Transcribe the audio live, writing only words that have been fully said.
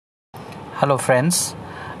Hello, friends.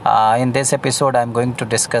 In this episode, I'm going to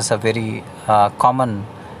discuss a very common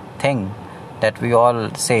thing that we all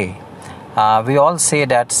say. We all say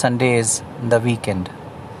that Sunday is the weekend.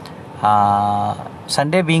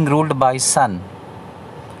 Sunday being ruled by sun,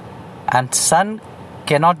 and sun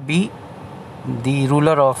cannot be the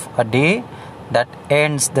ruler of a day that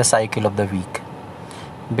ends the cycle of the week,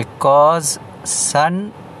 because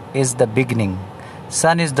sun is the beginning.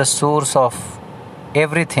 Sun is the source of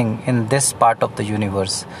everything in this part of the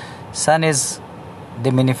universe. Sun is the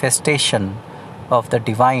manifestation of the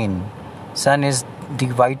divine. Sun is the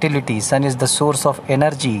vitality. Sun is the source of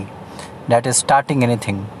energy that is starting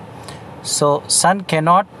anything. So sun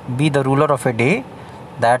cannot be the ruler of a day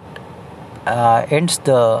that ends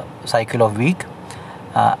the cycle of week.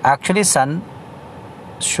 Actually, sun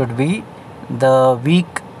should be the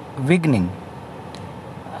week beginning.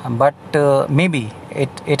 But maybe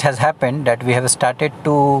it has happened that we have started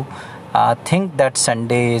to think that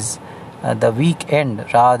Sunday is the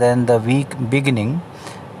weekend rather than the week beginning,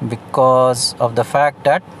 because of the fact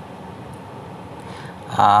that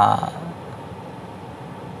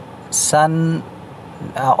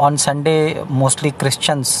on Sunday mostly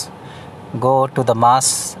Christians go to the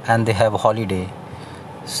mass and they have holiday.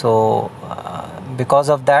 So because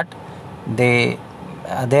of that,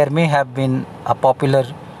 there may have been a popular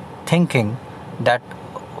thinking that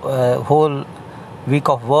whole week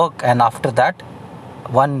of work and after that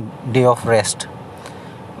one day of rest.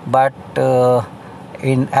 But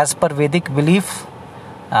as per Vedic belief,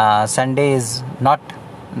 Sunday is not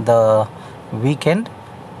the weekend.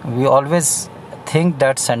 We always think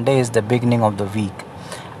that Sunday is the beginning of the week,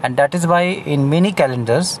 and that is why in many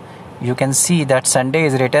calendars you can see that Sunday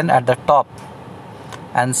is written at the top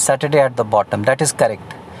and Saturday at the bottom. That is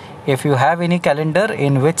correct. If you have any calendar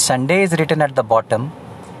in which Sunday is written at the bottom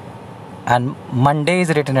and Monday is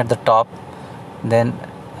written at the top, then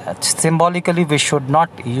symbolically we should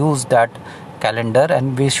not use that calendar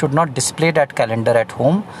and we should not display that calendar at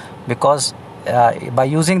home, because by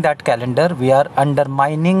using that calendar we are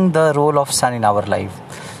undermining the role of sun in our life.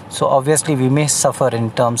 So obviously we may suffer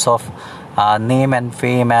in terms of name and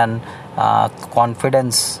fame and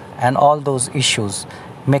confidence, and all those issues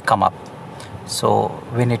may come up. So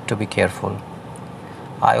we need to be careful.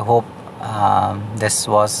 I hope this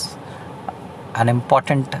was an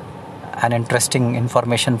important and interesting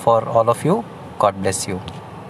information for all of you. God bless you.